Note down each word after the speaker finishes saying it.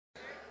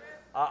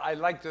I'd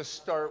like to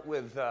start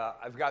with,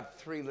 I've got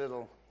three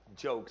little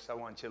jokes I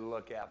want you to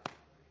look at.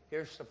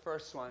 Here's the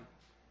first one.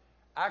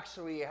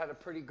 Actually, you had a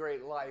pretty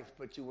great life,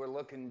 but you were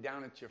looking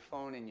down at your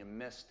phone and you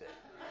missed it.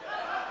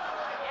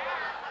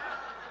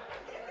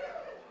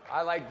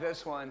 I like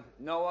this one.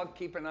 Noah,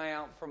 keep an eye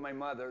out for my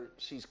mother.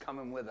 She's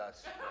coming with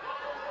us.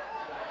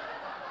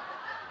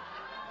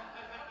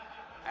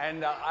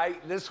 And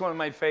this is one of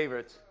my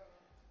favorites.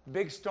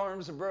 Big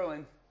storms are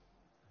brewing.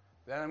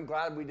 Then I'm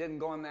glad we didn't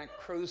go on that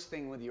cruise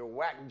thing with your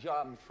whack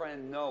job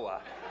friend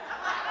Noah.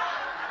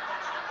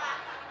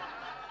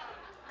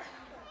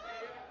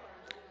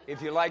 If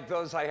you like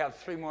those, I have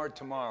 3 more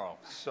tomorrow.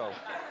 So,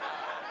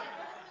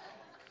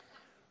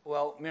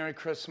 well, Merry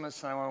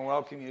Christmas, and I want to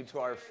welcome you to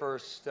our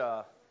first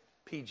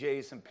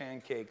PJs and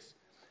Pancakes.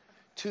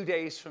 2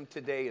 days from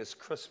today is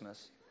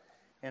Christmas,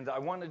 and I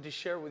wanted to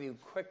share with you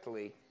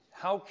quickly,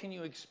 how can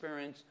you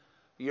experience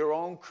your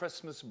own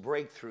Christmas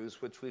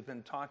breakthroughs, which we've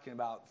been talking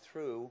about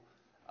through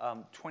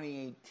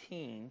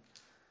 2018,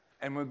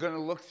 and we're going to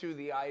look through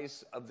the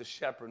eyes of the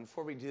shepherd. And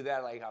before we do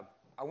that,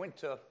 I went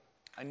to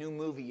a new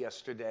movie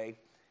yesterday,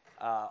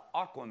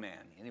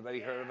 Aquaman. Anybody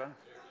heard of it?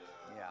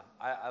 Yeah,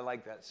 I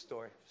like that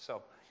story.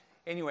 So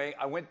anyway,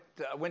 I went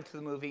to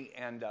the movie,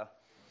 and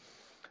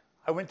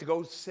I went to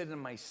go sit in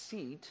my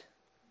seat,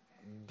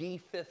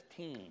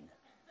 D15.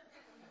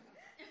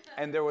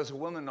 And there was a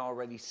woman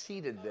already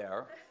seated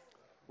there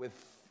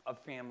with a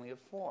family of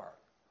 4.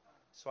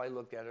 So I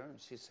looked at her, and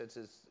she said,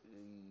 is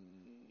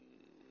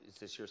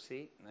this your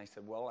seat? And I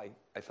said, well,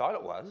 I thought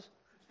it was.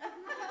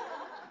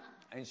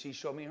 And she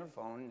showed me her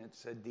phone, and it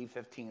said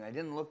D15. I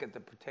didn't look at the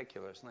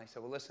particulars. And I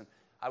said, well, listen,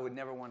 I would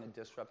never want to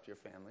disrupt your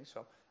family,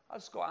 so I'll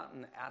just go out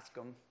and ask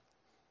them,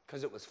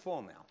 because it was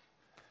full now.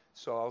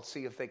 So I'll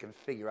see if they can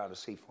figure out a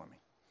seat for me.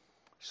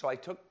 So I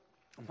took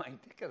my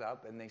ticket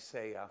up, and they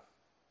say,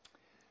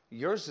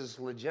 yours is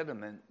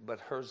legitimate,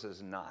 but hers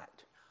is not.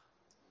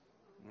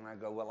 And I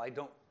go, well, I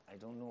don't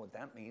know what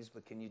that means,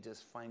 but can you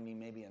just find me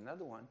maybe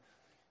another one?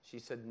 She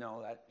said,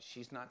 no,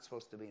 she's not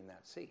supposed to be in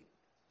that seat.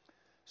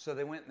 So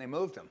they went and they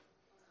moved him.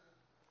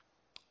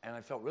 And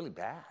I felt really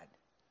bad.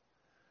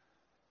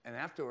 And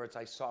afterwards,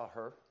 I saw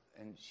her,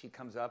 and she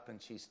comes up,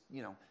 and she's,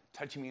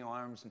 touching me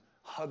arms and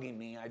hugging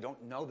me. I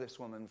don't know this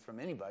woman from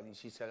anybody. And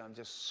she said, I'm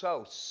just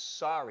so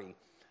sorry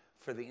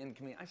for the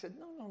inconvenience. I said,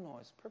 no,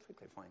 it's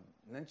perfectly fine.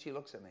 And then she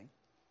looks at me,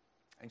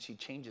 and she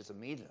changes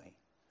immediately.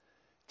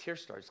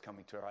 Tears starts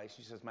coming to her eyes.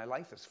 She says, my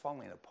life is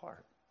falling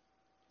apart.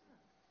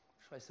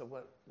 So I said,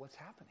 what's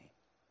happening?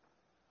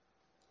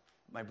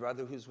 My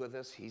brother who's with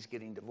us, he's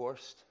getting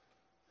divorced.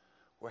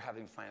 We're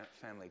having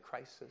family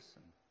crisis.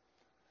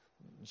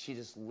 And she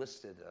just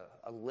listed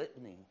a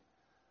litany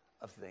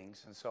of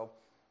things. And so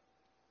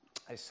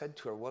I said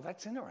to her, well,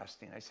 that's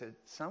interesting. I said, it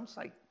sounds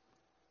like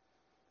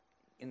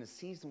in a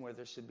season where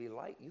there should be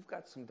light, you've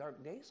got some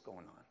dark days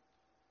going on.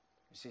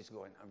 And she's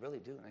going, I really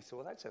do. And I said,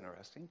 well, that's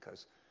interesting,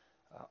 because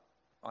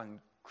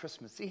on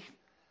Christmas Eve,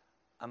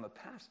 I'm a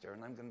pastor,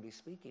 and I'm going to be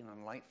speaking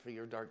on light for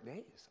your dark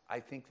days. I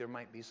think there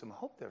might be some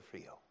hope there for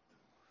you.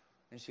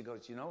 And she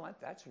goes, you know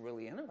what? That's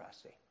really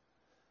interesting.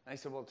 And I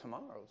said, well,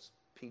 tomorrow's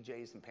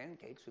PJs and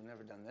Pancakes. We've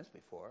never done this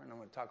before, and I'm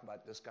going to talk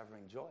about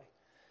discovering joy.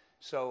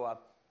 So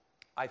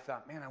I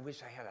thought, man, I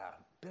wish I had a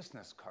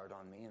business card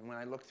on me. And when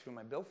I looked through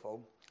my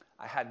billfold,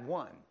 I had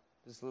one.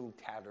 This little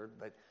tattered,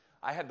 but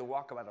I had to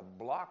walk about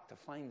a block to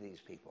find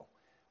these people.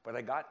 But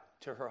I got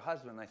to her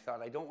husband. I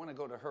thought, I don't want to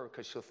go to her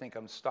because she'll think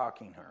I'm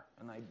stalking her.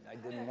 And I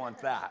didn't want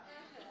that.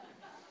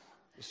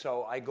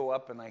 So I go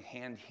up and I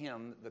hand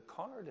him the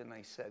card. And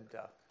I said,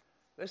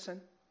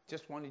 listen,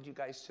 just wanted you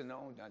guys to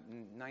know,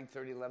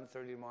 9:30,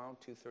 11:30 tomorrow,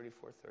 2:30,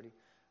 4:30.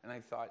 And I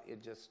thought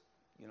it just,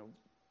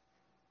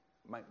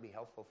 might be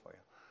helpful for you.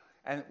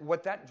 And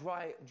what that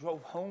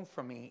drove home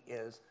for me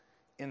is,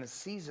 in a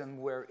season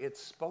where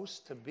it's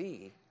supposed to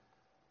be,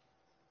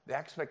 the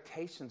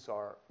expectations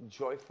are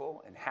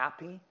joyful and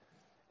happy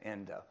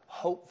and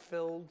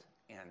hope-filled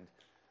and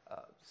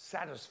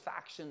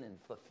satisfaction and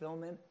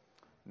fulfillment.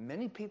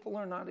 Many people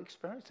are not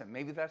experiencing it.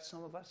 Maybe that's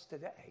some of us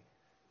today.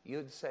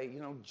 You'd say,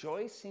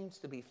 joy seems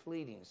to be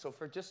fleeting. So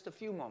for just a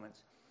few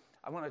moments,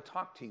 I want to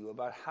talk to you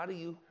about how do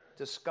you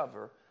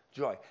discover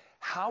joy.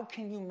 How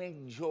can you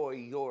make joy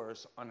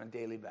yours on a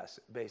daily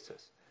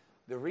basis?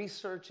 The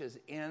research is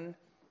in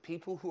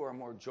people who are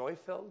more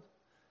joy-filled,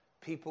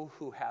 people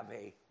who have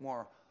a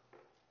more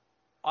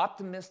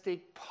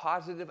optimistic,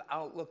 positive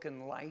outlook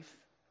in life.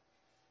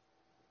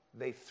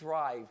 They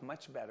thrive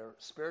much better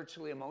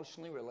spiritually,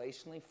 emotionally,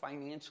 relationally,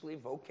 financially,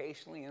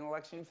 vocationally,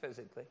 intellectually, and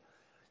physically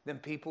than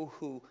people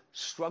who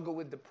struggle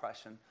with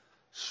depression,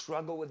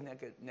 struggle with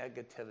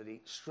negativity,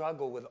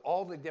 struggle with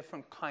all the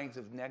different kinds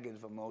of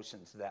negative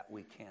emotions that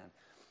we can.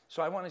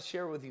 So I want to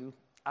share with you,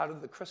 out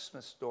of the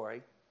Christmas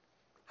story,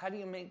 how do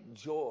you make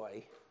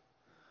joy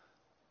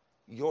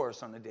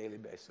yours on a daily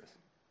basis?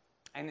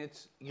 And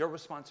it's your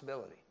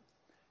responsibility.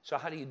 So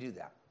how do you do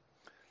that?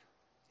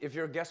 If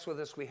you're a guest with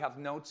us, we have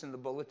notes in the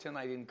bulletin.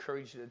 I'd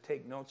encourage you to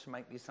take notes. It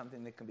might be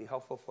something that can be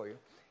helpful for you.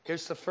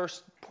 Here's the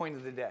first point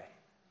of the day.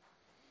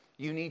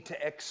 You need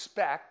to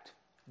expect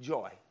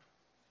joy.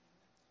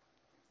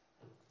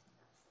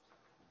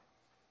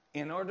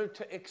 In order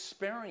to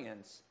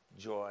experience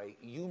joy,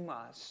 you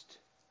must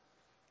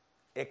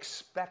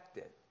expect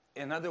it.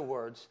 In other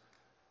words,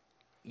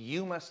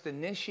 you must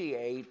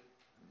initiate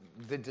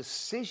the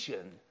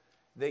decision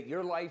that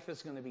your life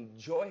is going to be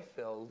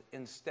joy-filled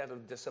instead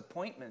of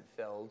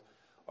disappointment-filled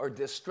or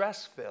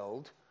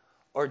distress-filled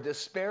or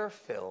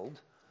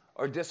despair-filled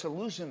or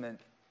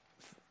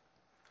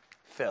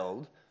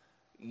disillusionment-filled.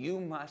 You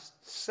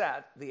must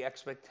set the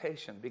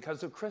expectation.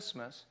 Because of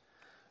Christmas,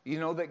 you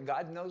know that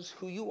God knows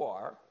who you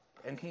are,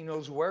 and he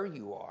knows where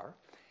you are,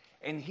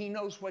 and he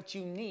knows what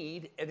you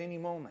need at any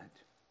moment.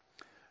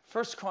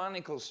 1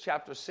 Chronicles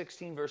chapter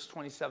 16, verse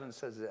 27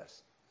 says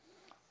this: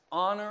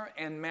 honor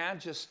and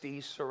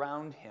majesty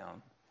surround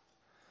him.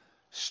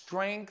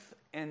 Strength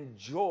and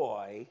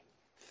joy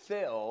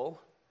fill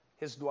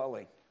his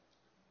dwelling.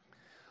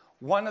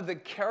 One of the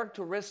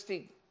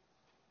characteristic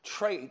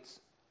traits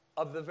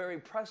of the very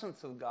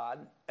presence of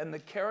God and the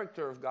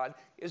character of God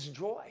is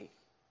joy.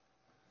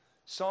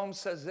 Psalm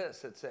says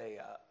this, it's a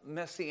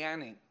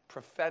messianic,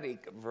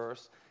 prophetic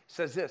verse. It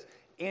says this: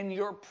 in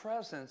your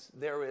presence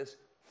there is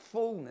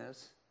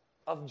fullness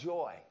of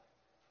joy.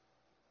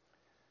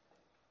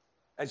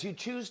 As you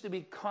choose to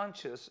be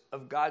conscious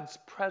of God's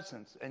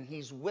presence and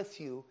he's with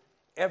you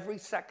every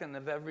second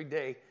of every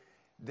day,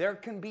 there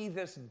can be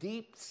this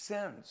deep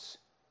sense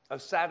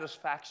of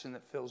satisfaction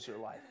that fills your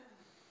life.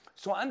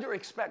 So under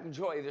expect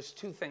joy, there's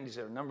two things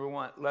there. Number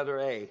one, letter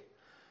A,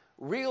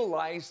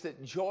 realize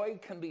that joy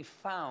can be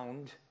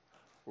found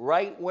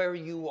right where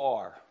you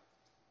are.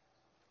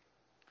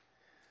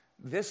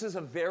 This is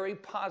a very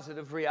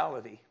positive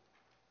reality.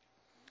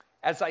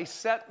 As I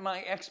set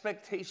my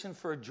expectation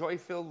for a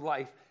joy-filled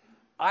life,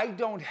 I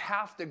don't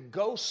have to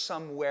go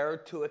somewhere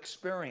to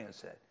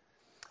experience it.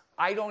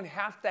 I don't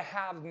have to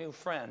have new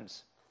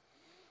friends.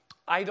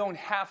 I don't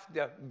have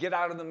to get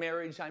out of the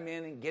marriage I'm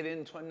in and get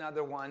into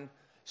another one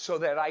so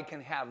that I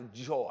can have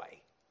joy.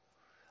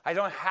 I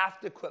don't have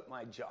to quit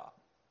my job.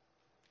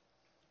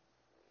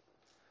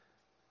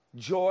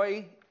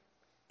 Joy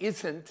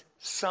isn't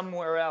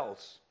somewhere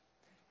else.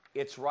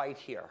 It's right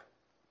here.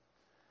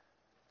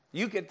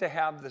 You get to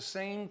have the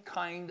same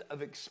kind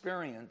of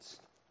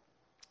experience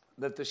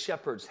that the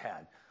shepherds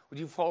had. Would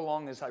you follow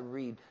along as I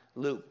read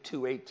Luke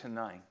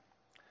 2:8-9?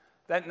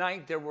 That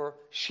night there were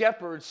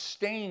shepherds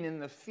staying in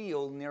the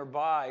field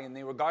nearby, and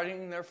they were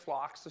guarding their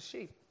flocks of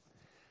sheep.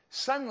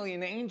 Suddenly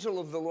an angel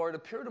of the Lord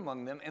appeared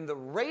among them, and the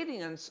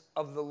radiance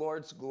of the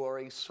Lord's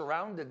glory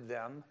surrounded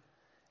them,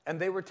 and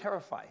they were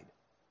terrified.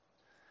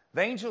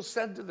 The angel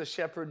said to the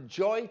shepherd,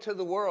 "Joy to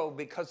the world,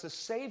 because a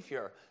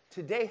Savior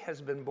today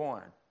has been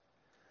born."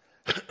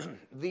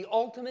 The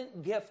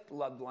ultimate gift,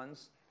 loved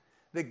ones,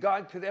 that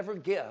God could ever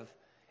give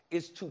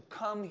is to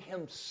come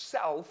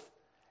himself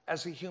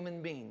as a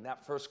human being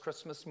that first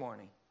Christmas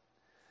morning.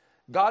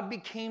 God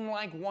became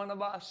like one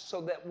of us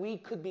so that we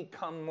could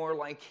become more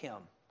like him.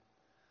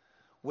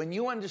 When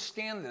you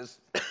understand this,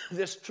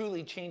 this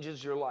truly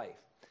changes your life.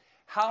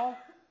 How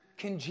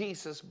can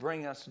Jesus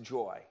bring us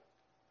joy?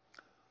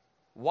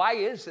 Why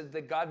is it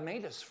that God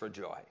made us for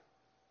joy?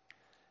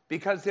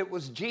 Because it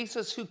was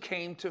Jesus who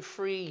came to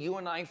free you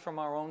and I from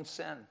our own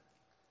sin.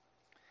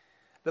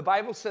 The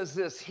Bible says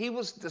this: he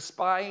was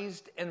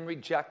despised and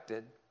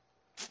rejected.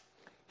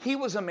 He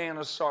was a man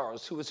of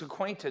sorrows who was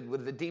acquainted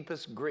with the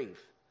deepest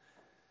grief.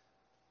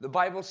 The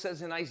Bible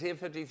says in Isaiah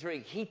 53,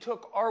 he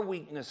took our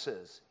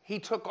weaknesses. He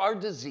took our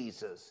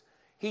diseases.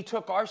 He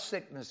took our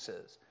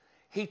sicknesses.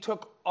 He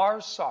took our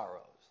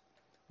sorrows.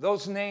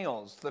 Those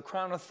nails, the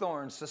crown of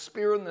thorns, the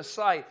spear in the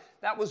side,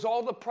 that was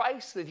all the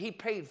price that he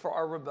paid for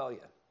our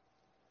rebellion.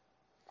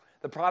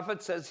 The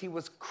prophet says he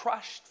was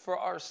crushed for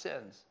our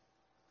sins.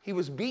 He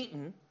was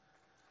beaten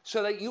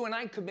so that you and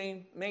I could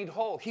be made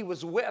whole. He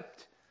was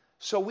whipped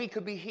so we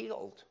could be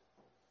healed.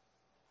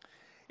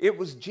 It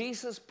was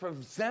Jesus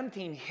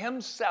presenting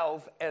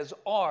himself as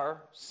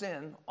our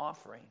sin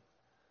offering.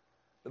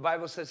 The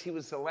Bible says he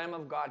was the Lamb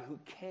of God who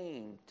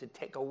came to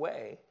take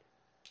away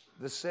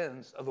the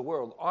sins of the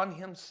world on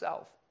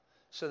himself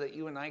so that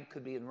you and I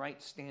could be in right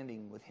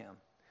standing with him.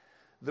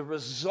 The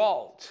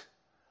result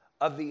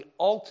of the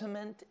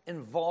ultimate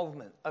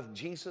involvement of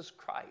Jesus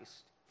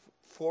Christ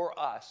for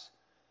us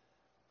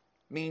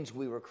means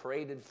we were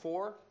created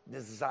for,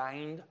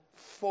 designed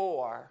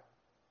for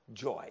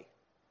joy.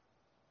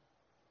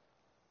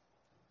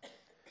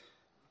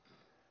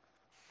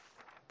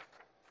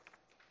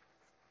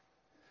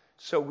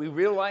 So we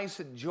realize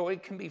that joy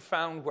can be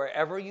found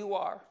wherever you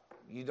are.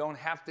 You don't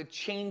have to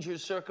change your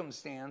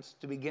circumstance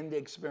to begin to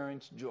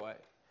experience joy.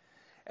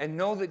 And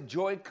know that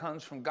joy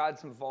comes from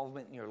God's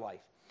involvement in your life.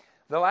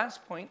 The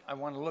last point I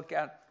want to look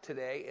at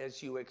today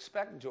as you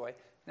expect joy,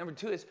 number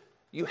 2, is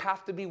you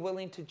have to be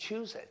willing to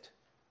choose it.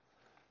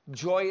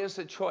 Joy is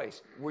a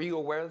choice. Were you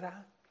aware of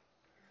that?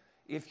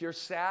 If you're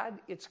sad,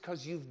 it's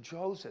because you've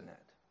chosen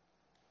it.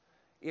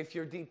 If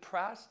you're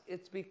depressed,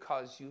 it's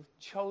because you've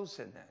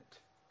chosen it.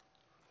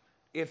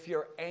 If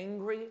you're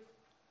angry,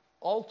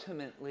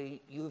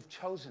 ultimately you've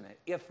chosen it.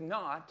 If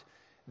not,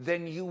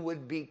 then you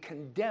would be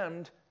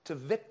condemned to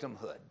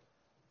victimhood.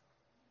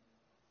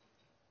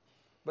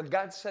 But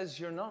God says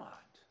you're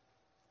not.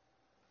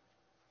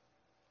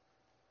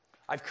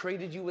 I've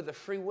created you with a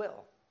free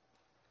will.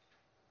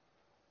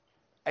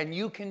 And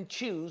you can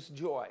choose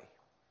joy.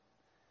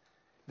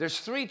 There's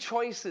three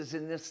choices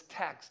in this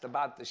text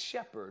about the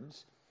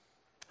shepherds,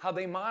 how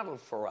they model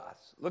for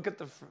us. Look at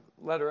the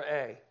letter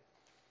A.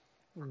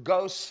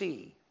 Go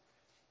see.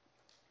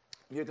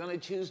 If you're going to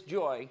choose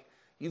joy,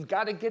 you've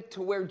got to get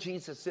to where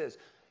Jesus is.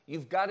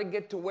 You've got to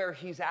get to where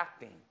he's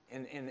acting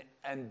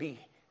and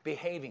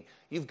behaving.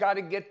 You've got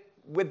to get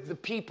with the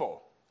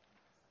people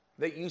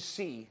that you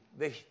see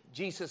that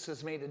Jesus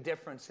has made a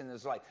difference in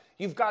his life.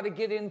 You've got to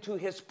get into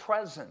his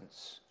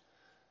presence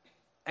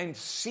and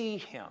see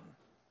him.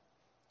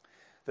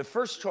 The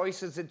first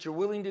choice is that you're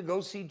willing to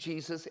go see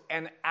Jesus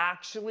and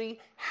actually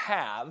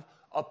have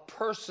a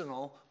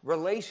personal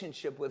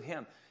relationship with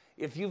him.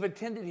 If you've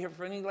attended here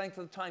for any length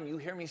of time, you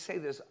hear me say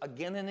this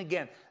again and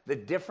again. The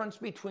difference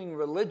between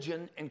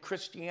religion and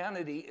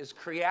Christianity is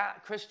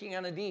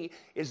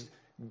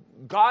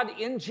God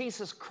in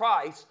Jesus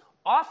Christ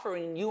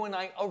offering you and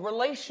I a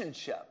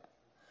relationship.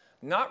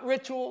 Not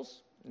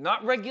rituals,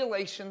 not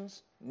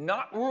regulations,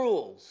 not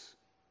rules.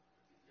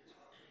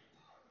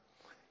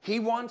 He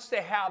wants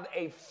to have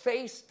a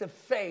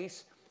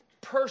face-to-face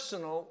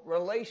personal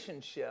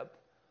relationship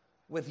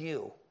with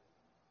you.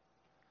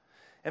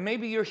 And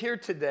maybe you're here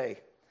today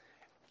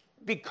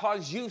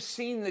because you've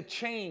seen the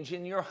change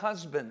in your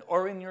husband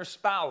or in your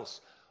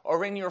spouse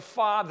or in your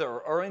father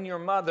or in your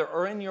mother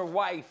or in your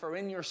wife or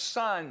in your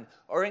son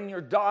or in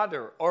your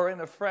daughter or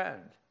in a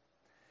friend.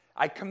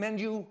 I commend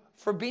you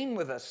for being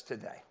with us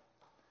today.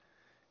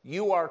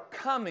 You are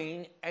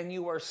coming and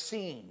you are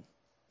seeing.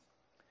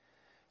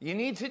 You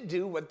need to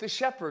do what the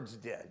shepherds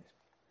did.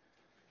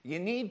 You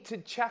need to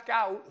check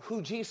out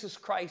who Jesus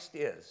Christ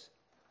is.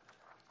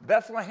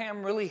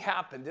 Bethlehem really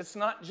happened. It's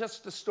not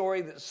just a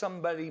story that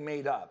somebody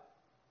made up.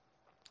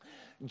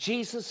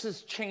 Jesus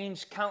has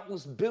changed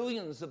countless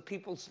billions of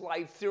people's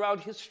lives throughout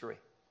history.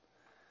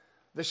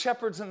 The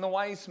shepherds and the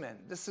wise men.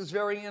 This is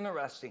very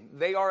interesting.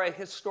 They are a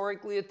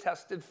historically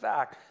attested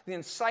fact. The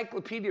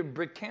Encyclopedia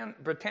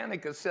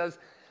Britannica says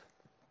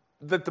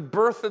that the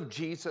birth of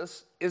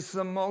Jesus is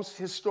the most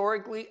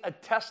historically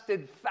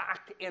attested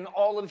fact in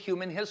all of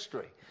human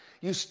history.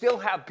 You still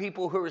have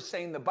people who are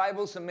saying the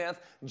Bible's a myth,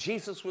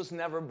 Jesus was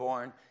never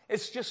born.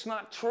 It's just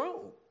not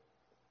true.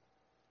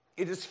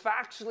 It is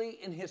factually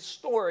and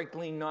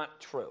historically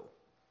not true.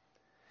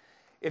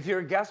 If you're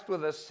a guest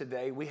with us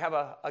today, we have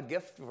a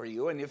gift for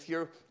you. And if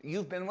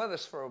you've been with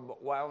us for a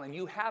while and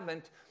you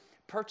haven't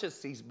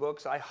purchased these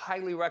books, I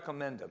highly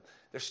recommend them.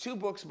 There's two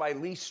books by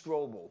Lee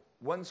Strobel.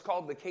 One's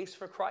called The Case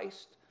for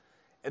Christ,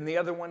 and the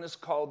other one is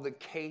called The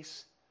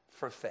Case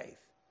for Faith.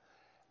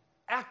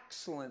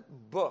 Excellent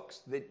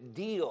books that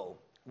deal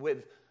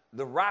with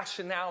the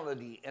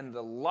rationality and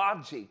the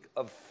logic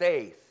of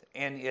faith,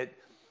 and it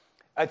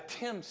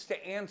attempts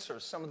to answer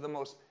some of the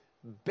most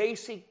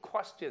basic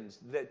questions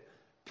that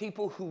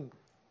people who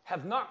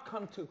have not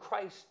come to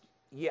Christ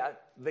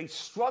yet, they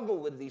struggle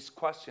with these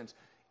questions.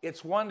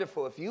 It's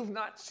wonderful. If you've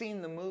not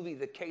seen the movie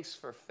The Case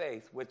for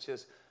Faith, which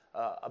is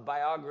a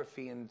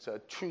biography and it's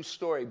a true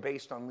story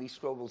based on Lee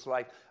Strobel's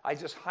life, I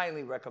just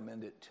highly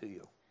recommend it to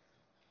you.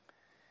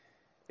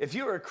 If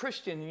you're a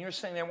Christian and you're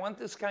saying, I want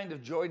this kind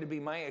of joy to be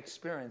my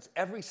experience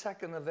every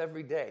second of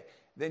every day,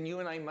 then you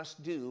and I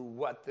must do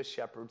what the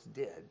shepherds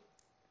did.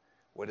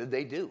 What did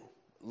they do?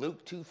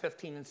 Luke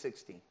 2:15 and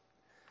 16.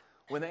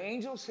 When the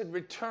angels had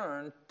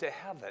returned to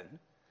heaven,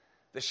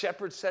 the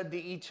shepherds said to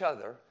each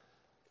other,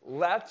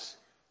 let's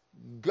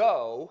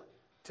go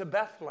to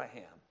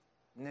Bethlehem.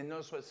 And then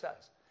notice what it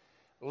says.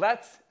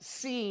 Let's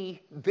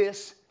see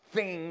this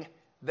thing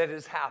that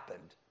has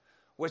happened,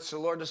 which the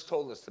Lord has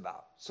told us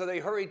about. So they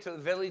hurried to the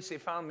village. They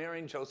found Mary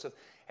and Joseph,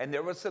 and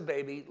there was the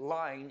baby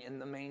lying in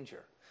the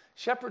manger.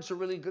 Shepherds are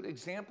really good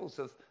examples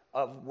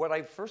of what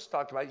I first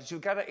talked about. Is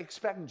you've got to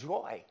expect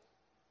joy.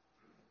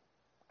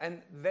 And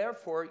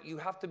therefore, you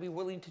have to be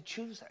willing to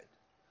choose it.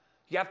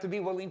 You have to be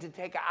willing to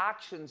take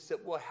actions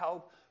that will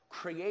help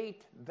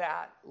create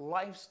that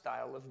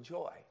lifestyle of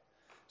joy.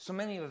 So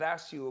many have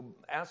asked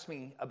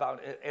me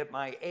about it at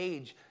my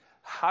age,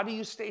 how do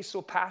you stay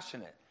so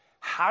passionate?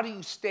 How do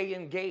you stay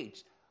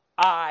engaged?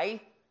 I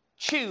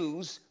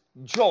choose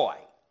joy.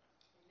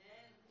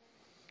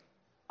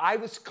 I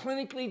was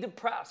clinically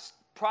depressed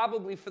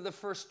probably for the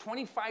first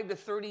 25 to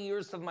 30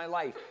 years of my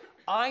life.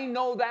 I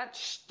know that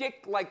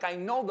shtick like I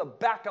know the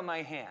back of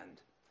my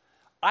hand.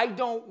 I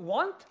don't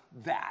want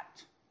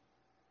that.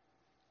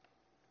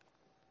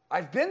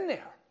 I've been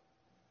there.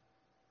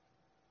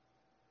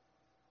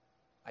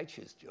 I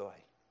choose joy.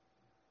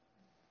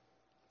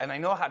 And I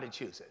know how to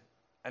choose it.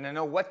 And I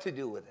know what to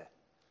do with it.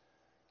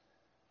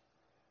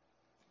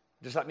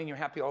 Does that mean you're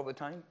happy all the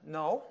time?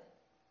 No.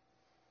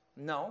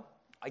 No.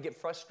 I get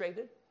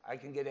frustrated. I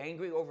can get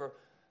angry over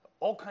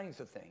all kinds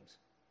of things.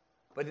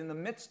 But in the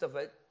midst of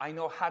it, I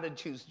know how to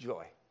choose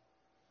joy.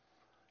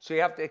 So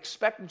you have to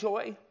expect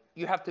joy.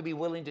 You have to be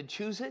willing to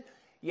choose it.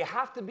 You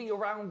have to be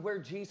around where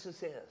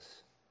Jesus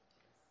is.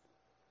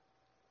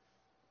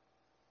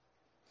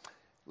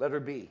 Letter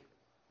B,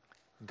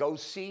 go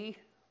see,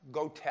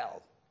 go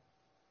tell.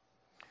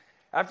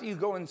 After you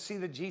go and see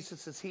that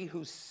Jesus is he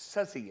who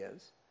says he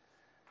is,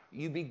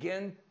 you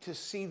begin to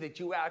see that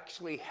you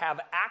actually have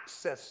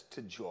access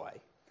to joy.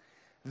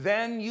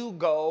 Then you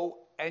go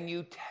and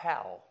you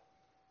tell.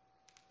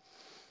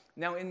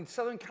 Now, in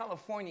Southern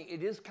California,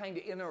 it is kind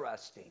of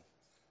interesting.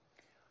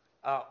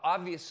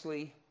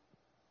 Obviously,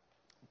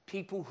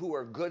 people who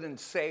are good in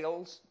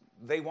sales,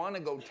 they want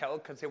to go tell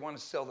because they want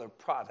to sell their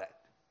product.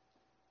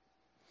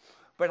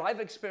 But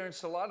I've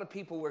experienced a lot of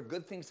people where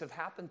good things have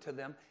happened to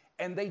them,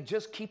 and they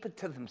just keep it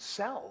to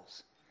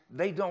themselves.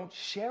 They don't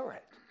share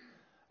it.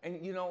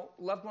 And, you know,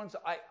 loved ones,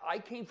 I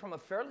came from a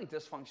fairly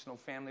dysfunctional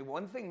family.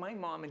 One thing my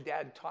mom and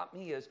dad taught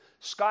me is,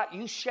 Scott,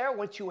 you share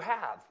what you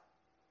have.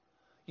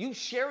 You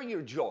share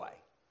your joy.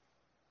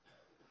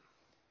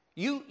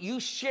 You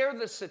share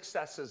the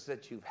successes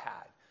that you've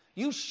had.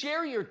 You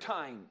share your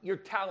time, your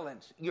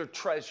talents, your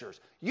treasures.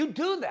 You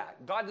do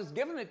that. God has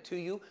given it to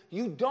you.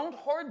 You don't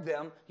hoard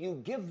them.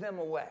 You give them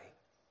away.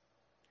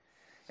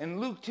 In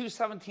Luke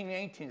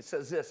 2:17-18, it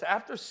says this,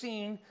 after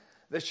seeing,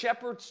 the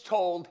shepherds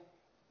told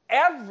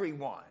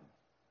everyone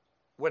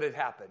what had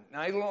happened.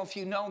 Now, I don't know if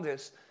you know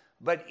this,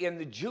 but in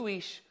the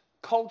Jewish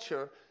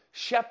culture,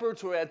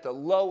 shepherds were at the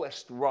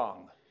lowest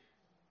rung.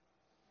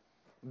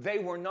 They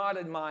were not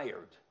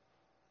admired.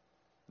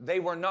 They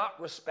were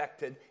not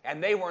respected,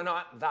 and they were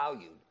not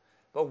valued.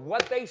 But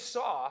what they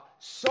saw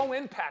so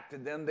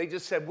impacted them, they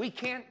just said, we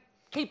can't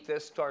keep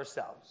this to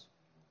ourselves.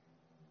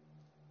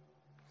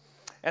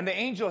 And the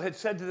angel had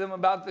said to them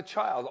about the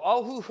child.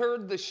 All who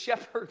heard the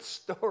shepherd's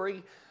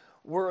story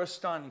were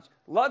astonished.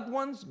 Loved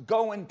ones,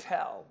 go and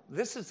tell.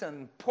 This is an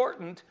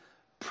important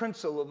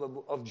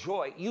principle of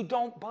joy. You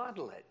don't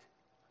bottle it.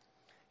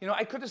 You know,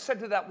 I could have said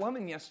to that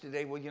woman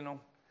yesterday, well, you know,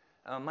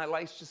 my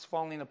life's just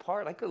falling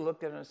apart. I could have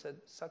looked at her and said,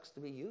 sucks to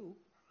be you.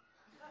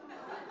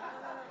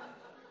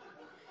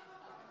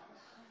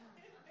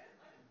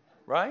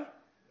 Right?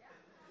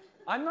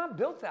 I'm not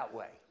built that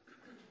way.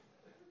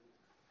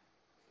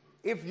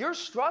 If you're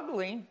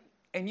struggling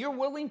and you're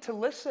willing to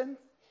listen,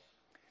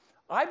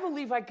 I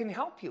believe I can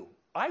help you.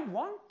 I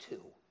want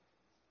to.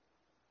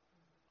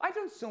 I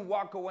don't soon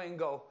walk away and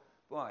go,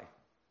 boy,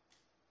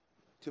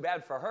 too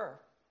bad for her.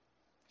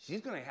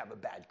 She's going to have a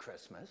bad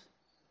Christmas.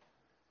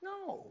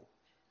 No.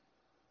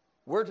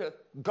 We're to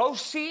go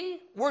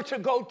see, we're to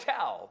go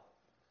tell.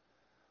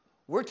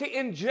 We're to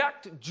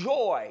inject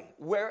joy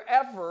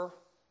wherever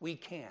we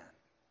can.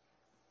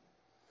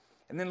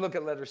 And then look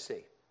at letter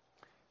C.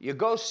 You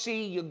go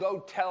see, you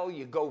go tell,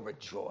 you go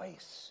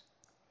rejoice.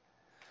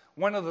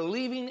 One of the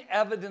leading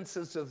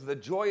evidences of the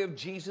joy of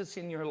Jesus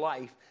in your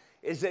life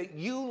is that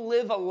you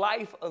live a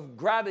life of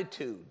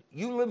gratitude.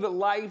 You live a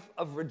life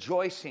of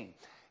rejoicing.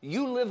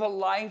 You live a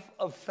life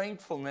of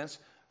thankfulness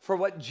for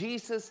what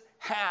Jesus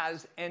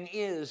has and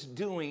is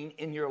doing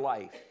in your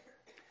life.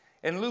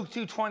 In Luke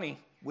 2:20,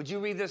 would you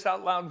read this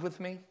out loud with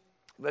me?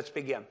 Let's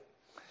begin.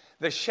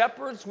 The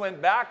shepherds went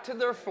back to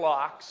their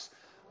flocks,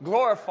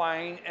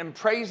 glorifying and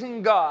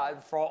praising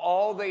God for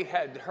all they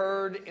had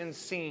heard and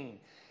seen.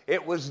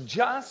 It was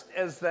just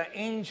as the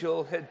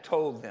angel had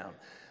told them.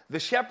 The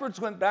shepherds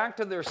went back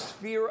to their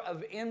sphere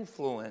of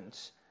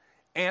influence,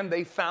 and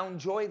they found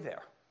joy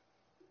there.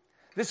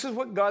 This is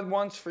what God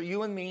wants for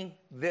you and me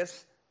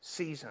this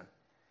season.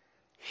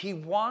 He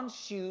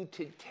wants you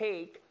to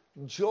take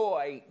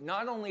joy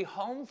not only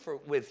home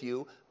with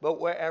you, but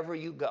wherever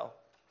you go.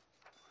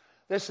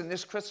 Listen,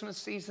 this Christmas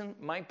season,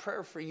 my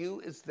prayer for you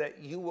is that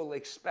you will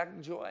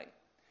expect joy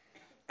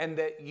and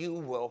that you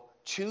will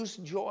choose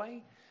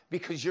joy,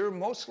 because you're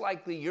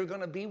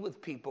going to be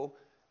with people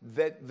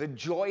that the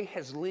joy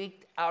has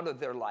leaked out of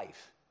their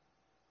life.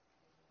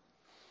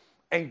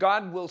 And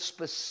God will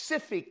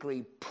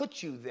specifically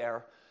put you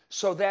there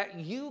so that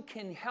you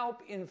can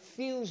help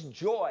infuse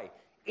joy,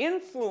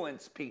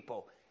 influence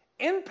people,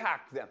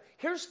 impact them.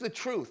 Here's the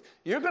truth.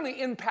 You're going to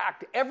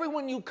impact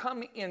everyone you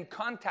come in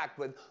contact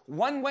with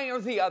one way or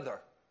the other.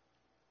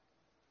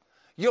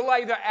 You'll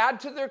either add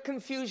to their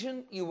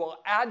confusion, you will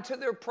add to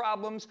their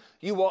problems,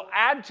 you will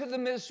add to the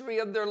misery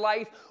of their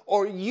life,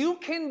 or you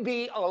can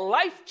be a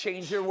life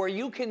changer where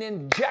you can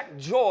inject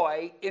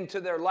joy into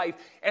their life.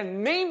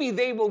 And maybe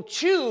they will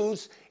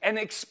choose and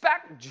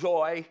expect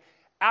joy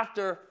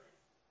after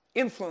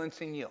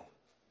influencing you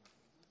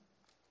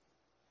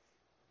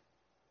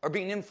or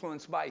being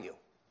influenced by you.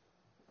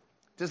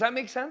 Does that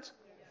make sense?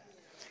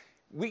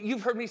 Yes.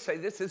 You've heard me say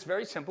this. It's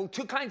very simple.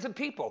 Two kinds of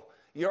people.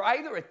 You're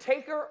either a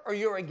taker or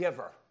you're a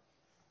giver.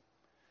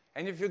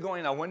 And if you're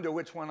going, I wonder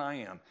which one I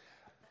am.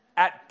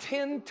 At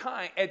 10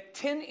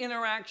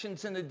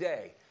 interactions in a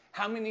day,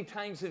 how many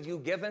times have you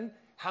given?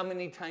 How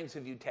many times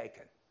have you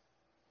taken?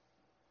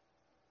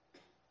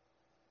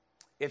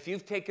 If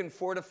you've taken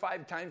 4 to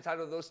 5 times out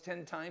of those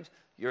 10 times,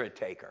 you're a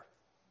taker.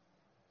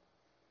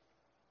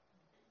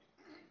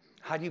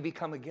 How do you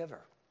become a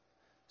giver?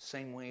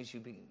 Same way as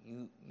you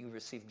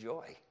receive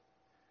joy.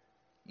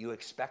 You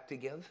expect to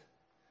give.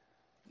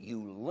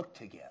 you look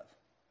to give.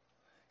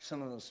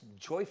 Some of those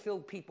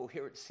joy-filled people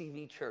here at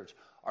CV Church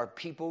are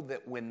people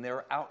that when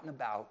they're out and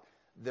about,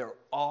 they're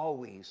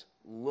always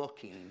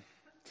looking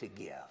to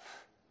give.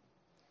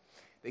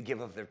 They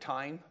give of their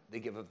time, they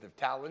give of their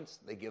talents,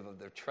 they give of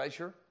their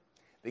treasure,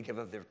 they give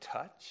of their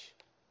touch.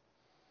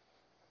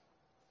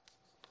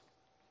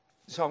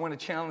 So I want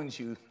to challenge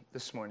you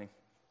this morning,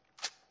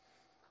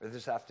 or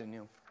this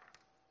afternoon.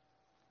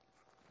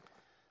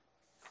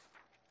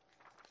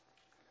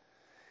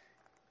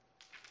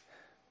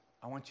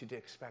 I want you to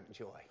expect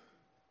joy.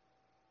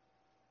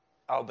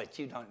 Oh, but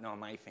you don't know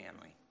my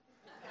family.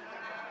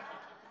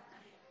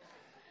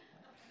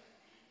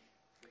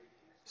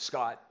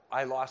 Scott,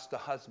 I lost a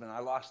husband, I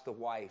lost a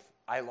wife,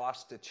 I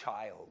lost a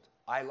child,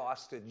 I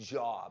lost a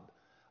job.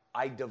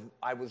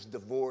 I was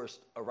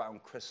divorced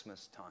around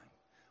Christmas time.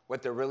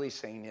 What they're really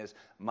saying is,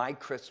 my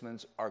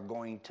Christmas are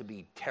going to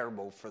be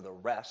terrible for the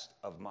rest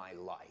of my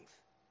life.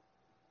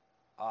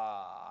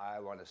 I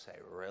want to say,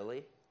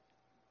 really?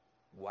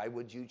 Why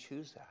would you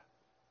choose that?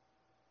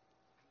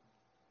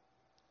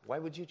 Why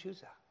would you choose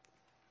that?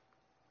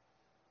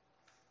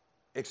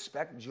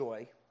 Expect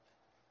joy.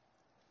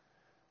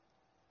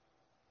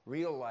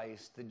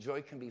 Realize that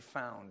joy can be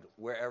found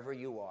wherever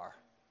you are,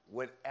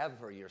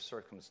 whatever your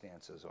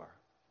circumstances are.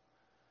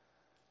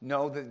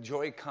 Know that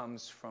joy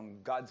comes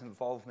from God's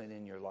involvement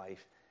in your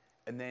life,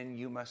 and then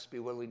you must be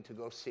willing to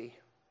go see,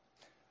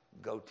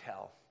 go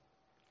tell,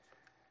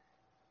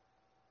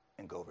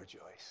 and go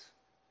rejoice.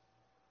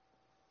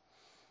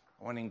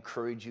 I want to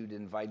encourage you to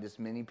invite as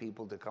many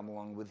people to come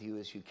along with you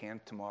as you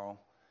can tomorrow.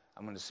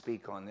 I'm going to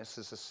speak on this.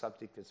 This is a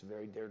subject that's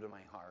very dear to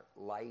my heart.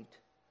 Light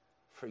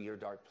for your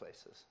dark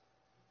places.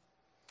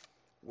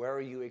 Where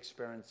are you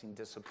experiencing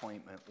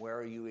disappointment? Where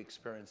are you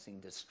experiencing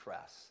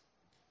distress?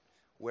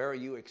 Where are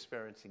you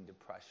experiencing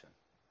depression?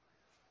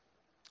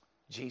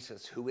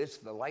 Jesus, who is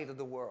the light of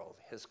the world,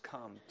 has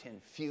come to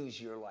infuse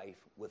your life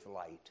with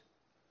light.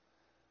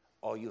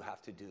 All you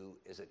have to do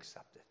is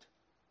accept it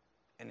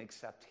and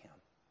accept him.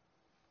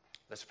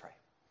 Let's pray.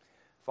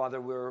 Father,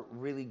 we're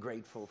really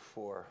grateful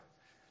for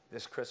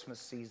this Christmas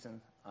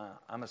season.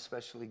 I'm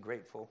especially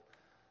grateful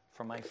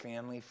for my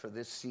family, for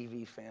this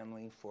CV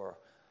family, for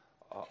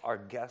our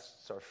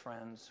guests, our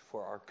friends,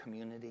 for our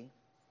community.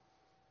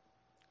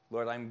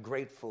 Lord, I'm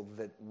grateful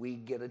that we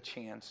get a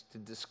chance to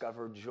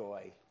discover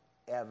joy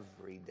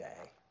every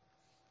day.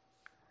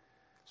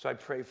 So I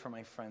pray for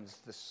my friends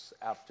this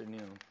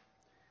afternoon.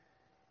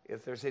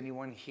 If there's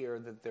anyone here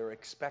that they're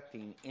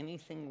expecting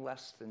anything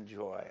less than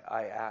joy,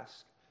 I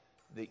ask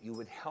that you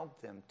would help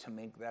them to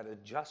make that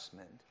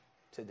adjustment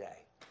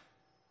today.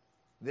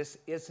 This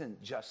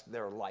isn't just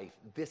their life.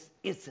 This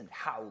isn't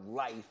how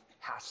life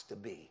has to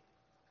be.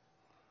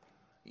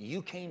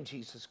 You came,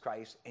 Jesus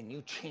Christ, and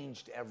you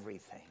changed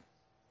everything.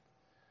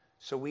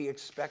 So we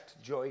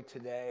expect joy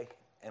today,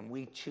 and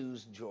we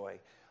choose joy.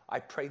 I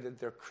pray that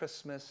their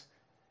Christmas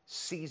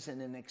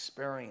season and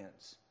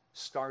experience,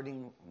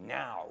 starting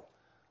now,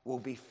 will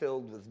be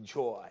filled with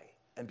joy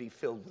and be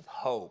filled with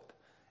hope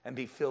and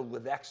be filled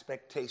with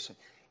expectation.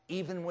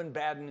 Even when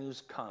bad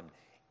news come,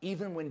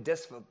 even when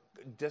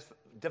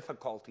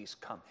difficulties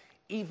come,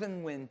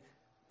 even when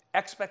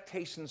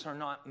expectations are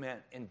not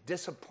met and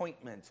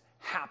disappointments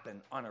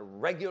happen on a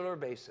regular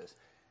basis,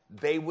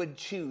 they would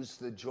choose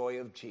the joy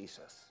of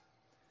Jesus.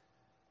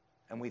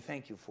 And we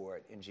thank you for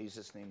it. In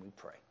Jesus' name we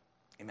pray.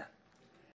 Amen.